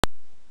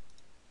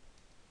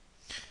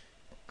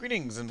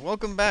Greetings and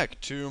welcome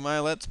back to my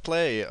Let's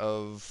Play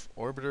of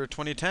Orbiter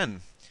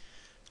 2010.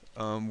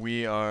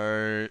 We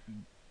are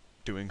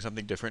doing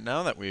something different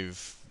now that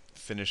we've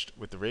finished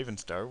with the Raven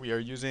Star. We are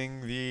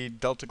using the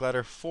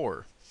DeltaGlider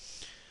IV.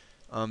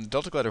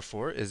 DeltaGlider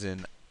IV is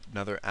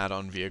another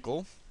add-on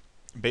vehicle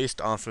based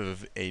off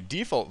of a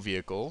default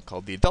vehicle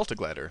called the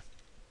DeltaGlider.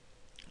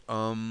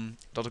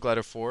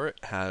 DeltaGlider IV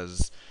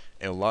has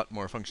a lot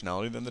more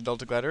functionality than the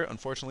DeltaGlider.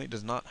 Unfortunately, it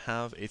does not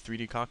have a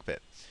 3D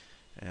cockpit.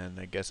 And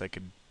I guess I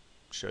could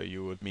show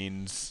you what it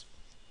means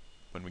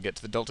when we get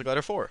to the DeltaGlider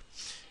IV,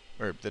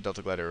 or the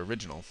DeltaGlider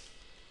original.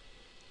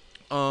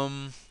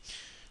 One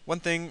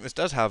thing this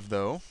does have,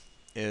 though,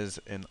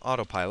 is an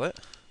autopilot.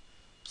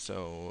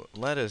 So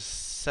let us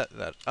set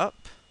that up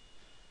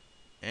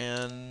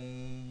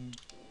and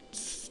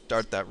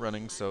start that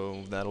running,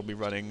 so that'll be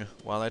running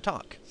while I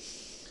talk.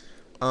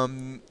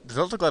 The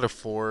DeltaGlider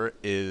IV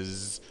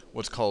is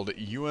what's called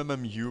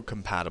UMMU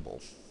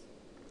compatible.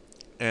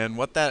 And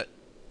what that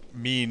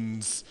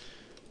means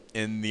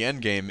in the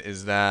end game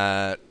is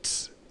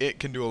that it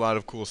can do a lot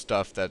of cool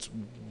stuff that's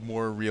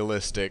more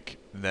realistic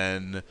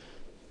than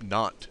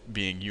not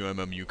being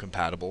UMMU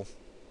compatible.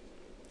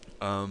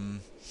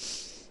 One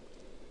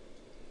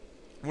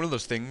of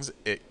those things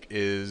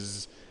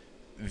is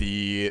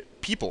the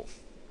people.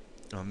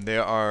 They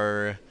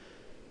are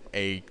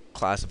a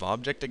class of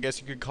object, I guess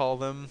you could call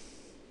them,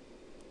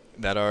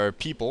 that are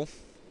people,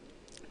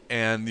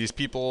 and these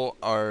people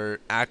are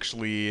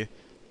actually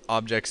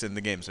objects in the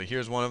game. So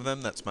here's one of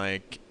them. That's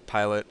my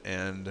pilot,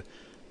 and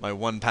my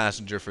one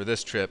passenger for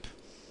this trip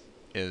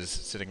is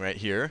sitting right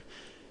here.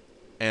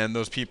 And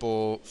those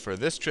people for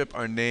this trip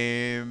are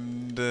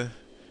named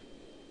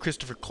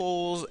Christopher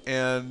Coles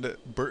and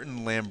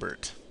Burton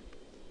Lambert.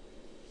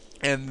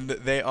 And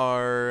they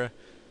are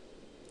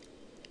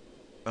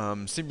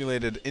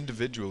simulated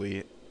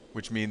individually,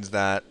 which means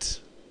that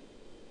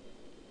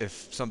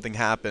if something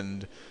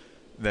happened,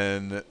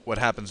 then what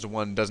happens to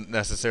one doesn't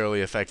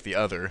necessarily affect the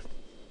other.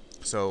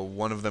 So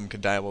one of them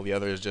could die while the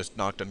other is just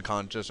knocked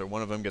unconscious, or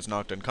one of them gets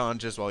knocked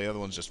unconscious while the other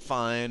one's just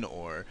fine,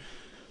 or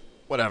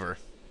whatever.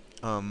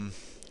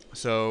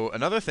 So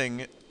another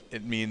thing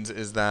it means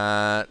is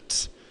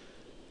that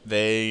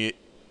they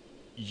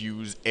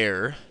use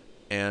air,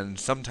 and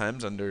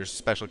sometimes, under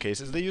special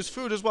cases, they use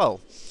food as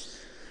well.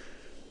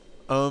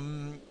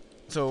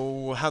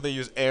 So how they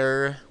use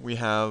air, we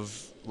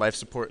have life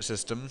support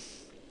system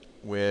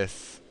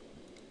with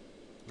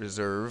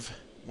reserve,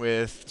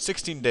 with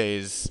 16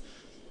 days...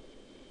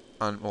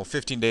 well,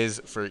 15 days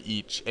for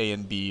each A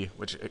and B,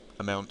 which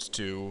amounts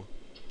to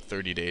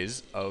 30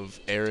 days of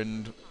air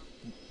and...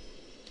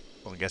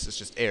 well, I guess it's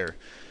just air.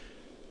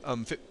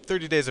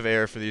 30 days of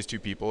air for these two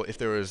people. If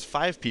there was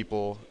 5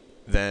 people,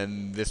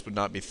 then this would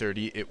not be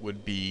 30, it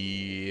would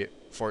be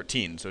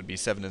 14, so it would be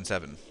 7 and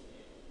 7.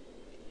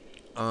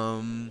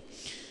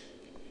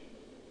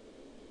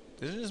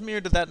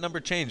 Did that number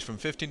change from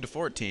 15 to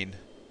 14?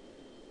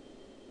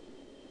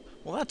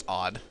 Well, that's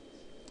odd.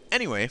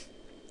 Anyway,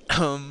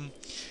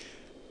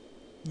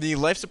 the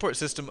life support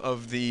system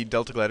of the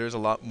DeltaGlider is a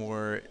lot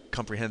more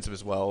comprehensive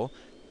as well.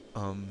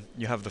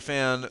 You have the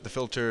fan, the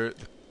filter,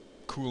 the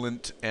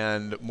coolant,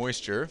 and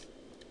moisture.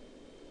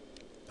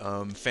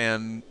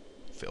 Fan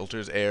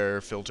filters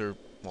air,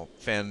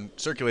 fan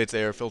circulates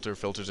air, filter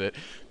filters it.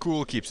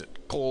 Cool keeps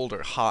it cold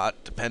or hot,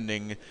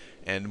 depending,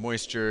 and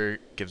moisture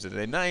gives it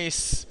a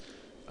nice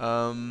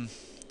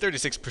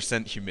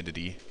 36%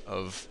 humidity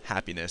of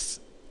happiness.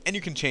 And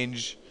you can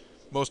change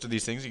most of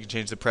these things. You can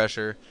change the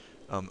pressure,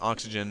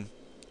 oxygen,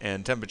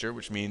 and temperature,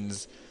 which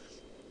means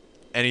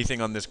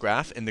anything on this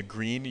graph. In the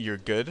green, you're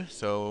good.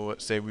 So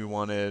say we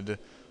wanted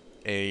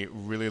a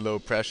really low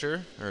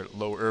pressure, or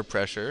lower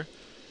pressure,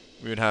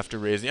 we would have to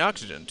raise the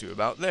oxygen to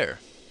about there.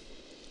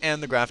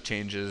 And the graph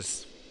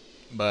changes,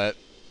 but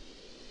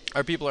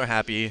our people are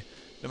happy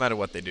no matter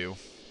what they do.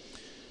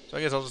 So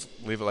I guess I'll just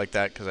leave it like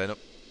that, because I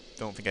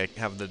don't think I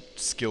have the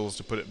skills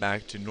to put it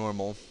back to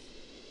normal.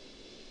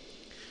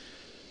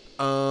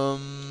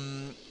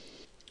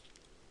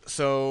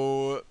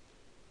 So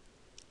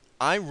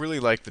I really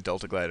like the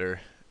DeltaGlider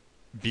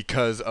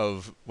because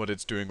of what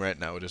it's doing right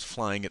now. It is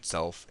flying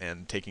itself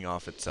and taking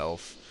off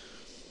itself.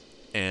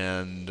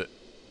 And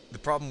the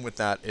problem with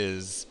that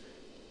is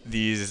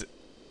these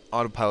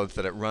autopilots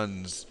that it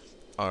runs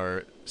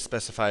are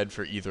specified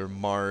for either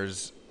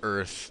Mars,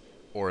 Earth,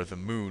 or the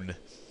Moon.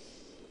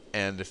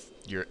 And if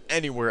you're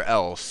anywhere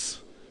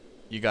else,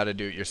 you gotta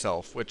do it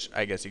yourself, which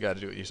I guess you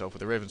gotta do it yourself with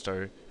the Raven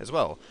Star as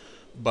well.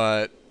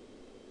 But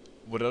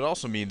what it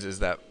also means is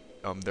that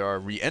there are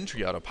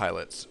re-entry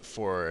autopilots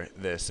for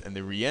this, and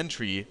the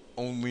re-entry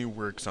only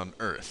works on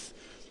Earth.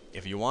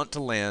 If you want to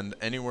land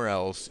anywhere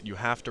else, you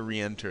have to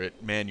re-enter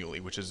it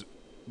manually, which is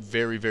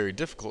very, very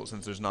difficult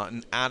since there's not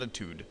an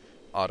attitude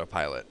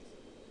autopilot.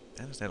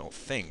 That is, I don't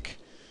think.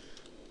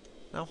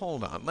 Now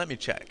hold on, let me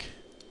check.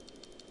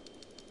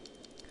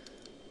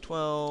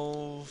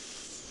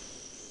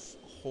 12...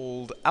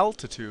 hold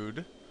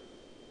altitude.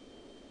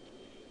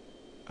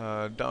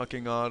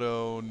 Docking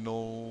auto,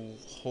 no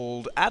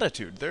hold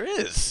attitude. There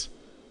is!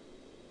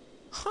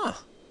 Huh.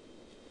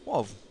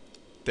 Well,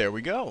 there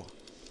we go.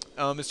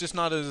 It's just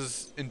not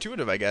as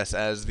intuitive, I guess,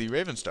 as the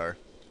Raven Star.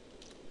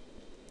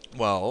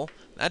 Well,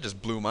 that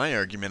just blew my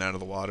argument out of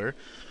the water.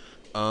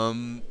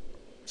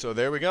 So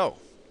there we go.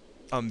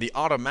 The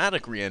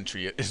automatic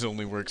reentry is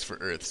only works for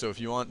Earth. So if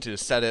you want to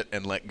set it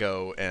and let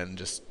go and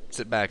just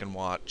sit back and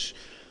watch,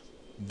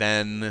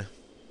 then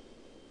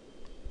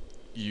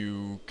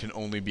you can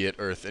only be at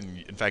Earth,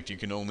 and in fact you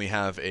can only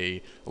have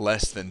a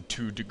less than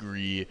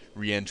 2-degree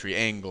reentry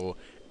angle,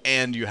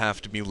 and you have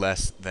to be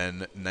less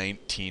than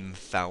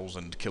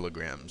 19,000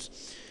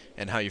 kilograms.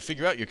 And how you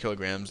figure out your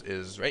kilograms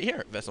is right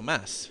here, vessel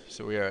mass.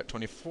 So we are at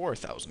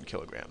 24,000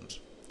 kilograms,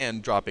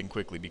 and dropping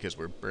quickly because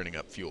we're burning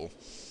up fuel,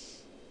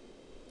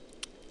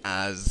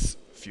 as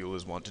fuel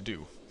is wont to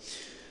do.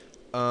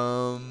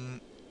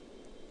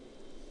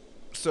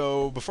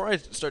 So before I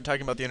start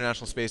talking about the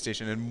International Space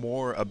Station and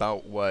more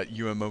about what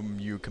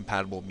UMMU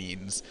compatible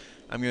means,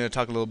 I'm going to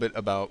talk a little bit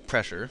about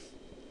pressure.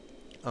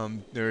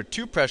 There are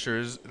two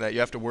pressures that you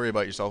have to worry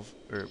about yourself,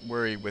 or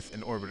worry with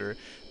an orbiter.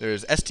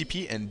 There's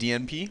STP and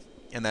DNP,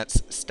 and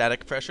that's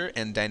static pressure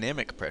and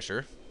dynamic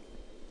pressure.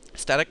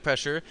 Static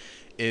pressure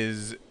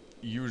is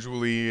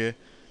usually,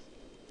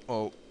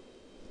 well,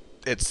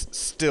 it's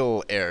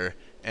still air,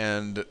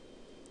 and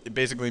it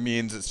basically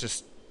means it's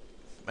just,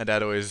 my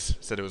dad always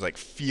said it was like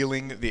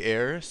feeling the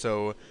air,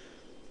 so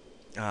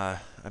I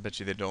bet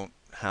you they don't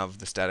have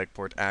the static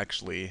port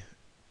actually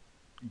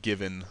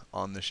given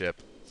on the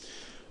ship.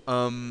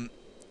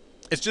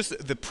 It's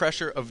just the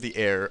pressure of the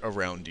air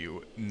around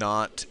you,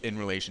 not in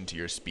relation to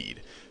your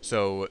speed.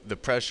 So the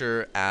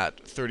pressure at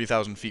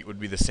 30,000 feet would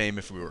be the same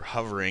if we were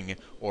hovering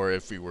or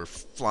if we were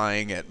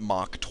flying at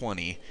Mach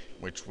 20,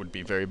 which would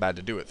be very bad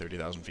to do at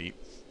 30,000 feet.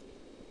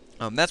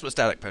 That's what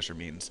static pressure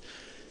means.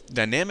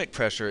 Dynamic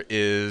pressure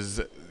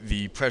is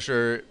the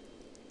pressure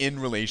in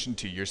relation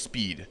to your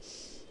speed,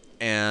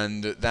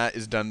 and that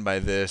is done by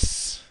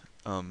this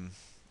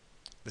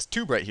this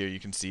tube right here. You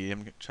can see.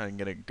 I'm trying to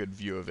get a good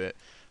view of it.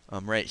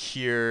 Right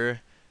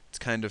here, it's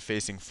kind of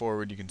facing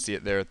forward. You can see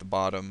it there at the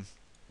bottom.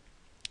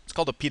 It's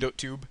called a pitot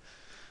tube,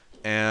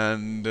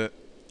 and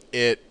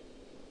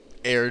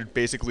air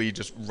basically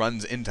just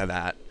runs into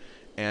that,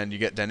 and you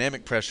get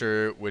dynamic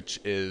pressure, which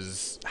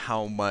is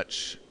how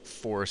much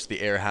force the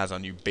air has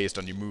on you based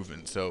on your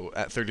movement. So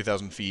at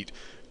 30,000 feet,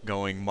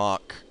 going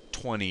Mach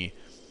 20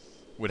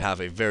 would have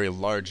a very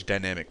large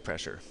dynamic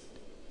pressure.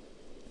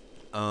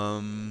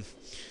 So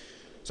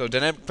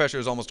dynamic pressure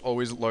is almost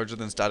always larger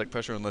than static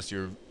pressure unless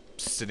you're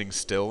sitting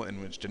still,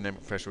 in which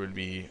dynamic pressure would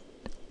be,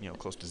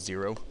 close to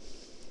 0.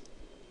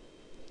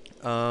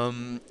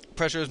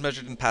 Pressure is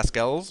measured in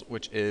pascals,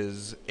 which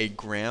is a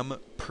gram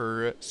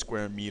per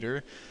square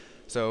meter.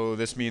 So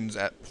this means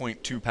at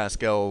 0.2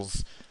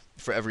 pascals,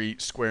 for every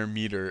square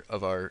meter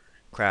of our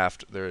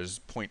craft, there is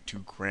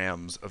 0.2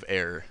 grams of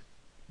air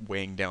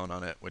weighing down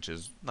on it, which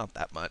is not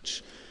that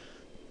much.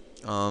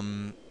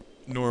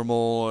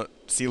 Normal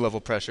sea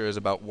level pressure is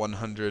about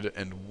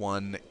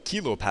 101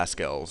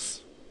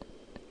 kilopascals.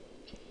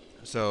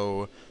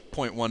 So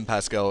 0.1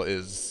 pascal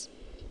is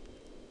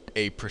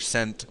a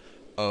percent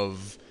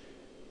of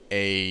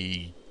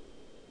a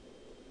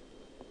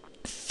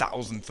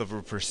thousandth of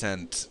a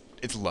percent.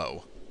 It's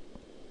low.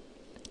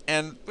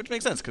 And which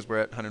makes sense because we're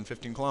at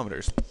 115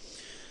 kilometers.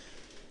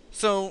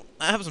 So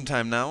I have some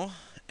time now,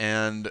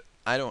 and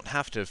I don't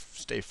have to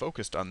stay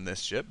focused on this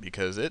ship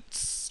because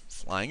it's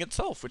flying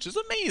itself, which is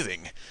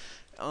amazing.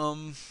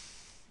 Oh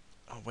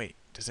wait,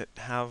 does it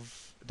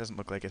have? It doesn't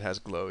look like it has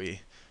glowy.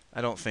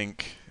 I don't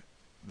think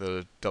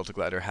the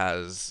DeltaGlider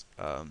has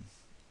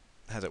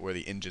it where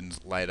the engines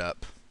light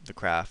up the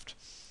craft,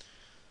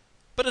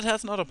 but it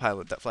has an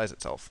autopilot that flies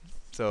itself.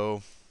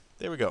 So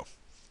there we go.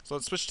 So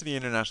let's switch to the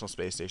International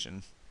Space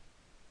Station.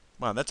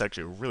 Wow, that's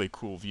actually a really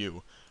cool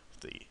view.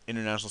 The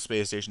International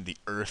Space Station, the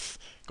Earth,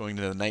 going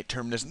to the night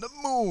terminus, and the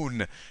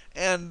Moon!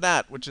 And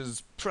that, which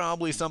is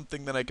probably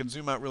something that I could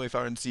zoom out really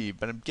far and see,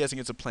 but I'm guessing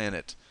it's a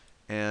planet.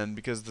 And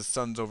because the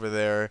sun's over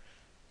there,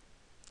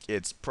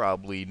 it's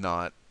probably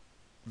not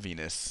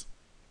Venus.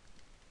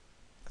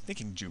 I'm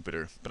thinking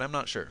Jupiter, but I'm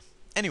not sure.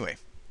 Anyway,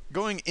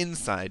 going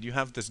inside, you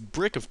have this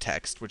brick of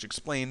text which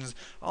explains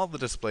all the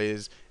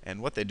displays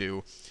and what they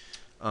do.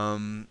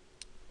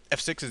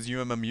 F6 is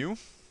UMMU.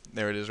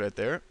 There it is right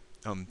there.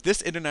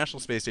 This International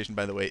Space Station,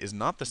 by the way, is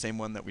not the same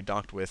one that we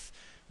docked with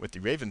the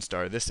Raven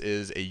Star. This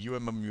is a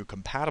UMMU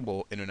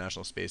compatible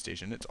International Space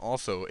Station. It's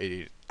also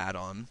a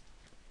add-on,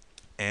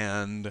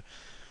 and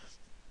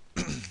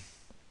it's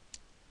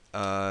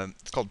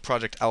called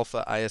Project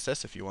Alpha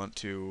ISS if you want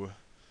to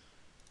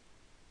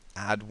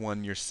add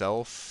one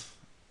yourself.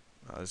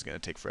 Oh, this is going to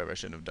take forever. I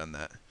shouldn't have done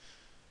that.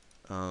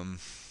 And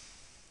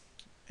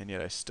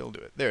yet I still do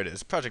it. There it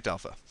is, Project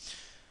Alpha.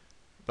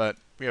 But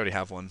we already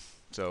have one,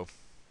 so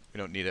we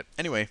don't need it.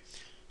 Anyway,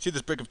 see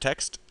this brick of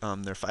text?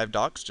 There are 5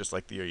 docks, just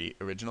like the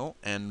original,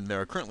 and there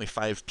are currently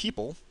 5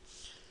 people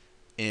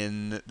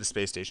in the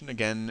space station.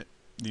 Again,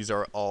 these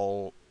are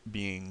all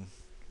being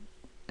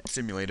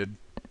simulated.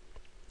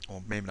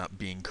 Well, maybe not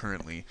being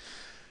currently.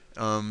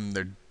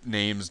 Their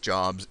names,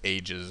 jobs,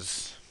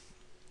 ages,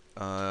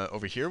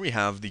 over here we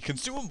have the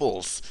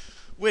consumables,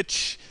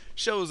 which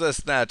shows us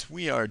that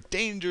we are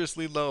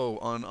dangerously low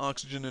on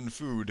oxygen and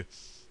food,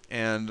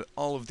 and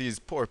all of these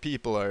poor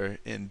people are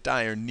in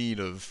dire need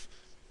of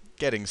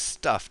getting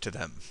stuff to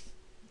them.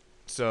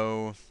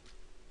 So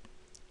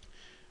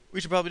we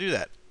should probably do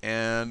that.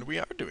 And we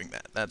are doing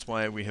that. That's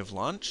why we have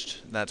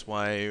launched. That's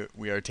why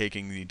we are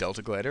taking the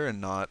DeltaGlider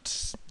and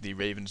not the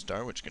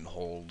Ravenstar, which can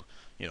hold,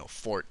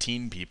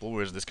 14 people,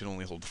 whereas this can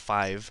only hold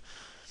 5.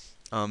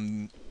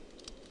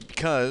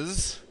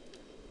 Because,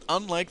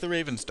 unlike the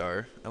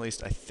Ravenstar, at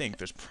least I think,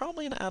 there's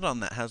probably an add-on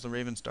that has the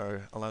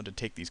Ravenstar allowed to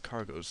take these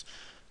cargoes.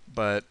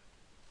 But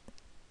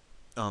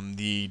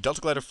the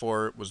DeltaGlider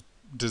IV was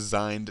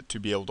designed to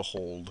be able to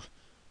hold,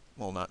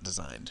 well, not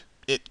designed.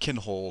 It can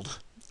hold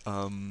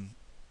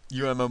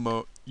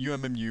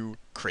UMMU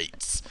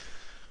crates,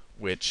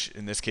 which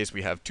in this case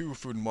we have 2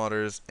 food and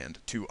waters and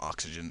 2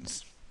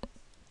 oxygens.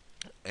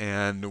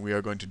 And we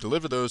are going to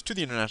deliver those to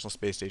the International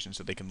Space Station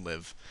so they can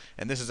live.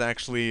 And this is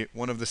actually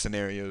one of the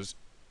scenarios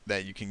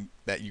that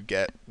you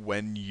get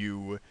when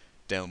you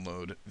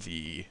download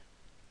the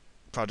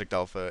Project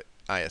Alpha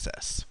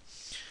ISS.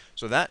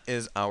 So that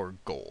is our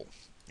goal,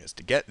 is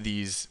to get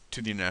these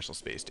to the International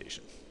Space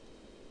Station.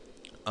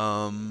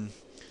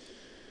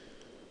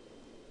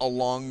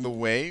 Along the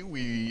way,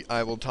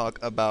 I will talk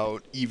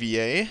about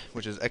EVA,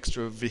 which is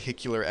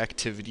extravehicular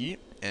activity,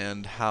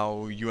 and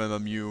how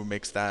UMMU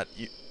makes that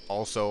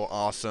also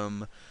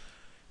awesome.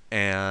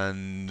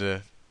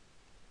 And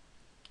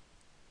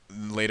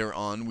later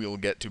on, we will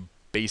get to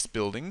base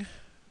building.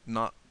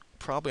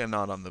 Probably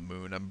not on the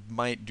moon. I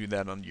might do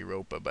that on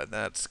Europa, but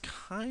that's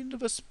kind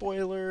of a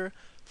spoiler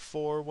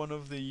for one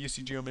of the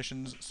UCGO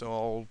missions.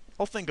 So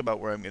I'll think about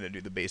where I'm going to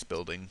do the base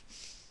building.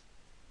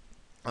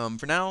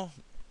 For now,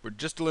 we're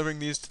just delivering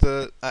these to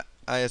the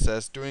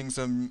ISS, doing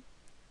some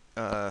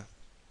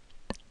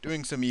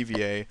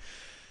EVA,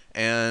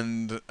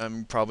 and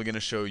I'm probably going to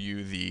show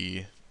you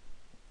the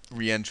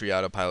re-entry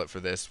autopilot for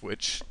this,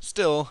 which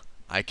still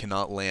I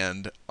cannot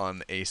land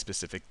on a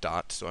specific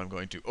dot, so I'm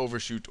going to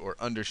overshoot or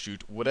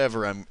undershoot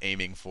whatever I'm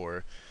aiming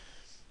for,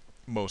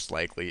 most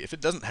likely. If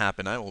it doesn't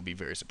happen, I will be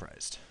very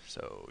surprised.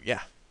 So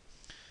yeah,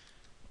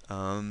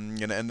 I'm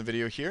going to end the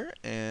video here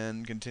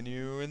and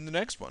continue in the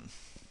next one.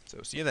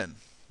 So see you then.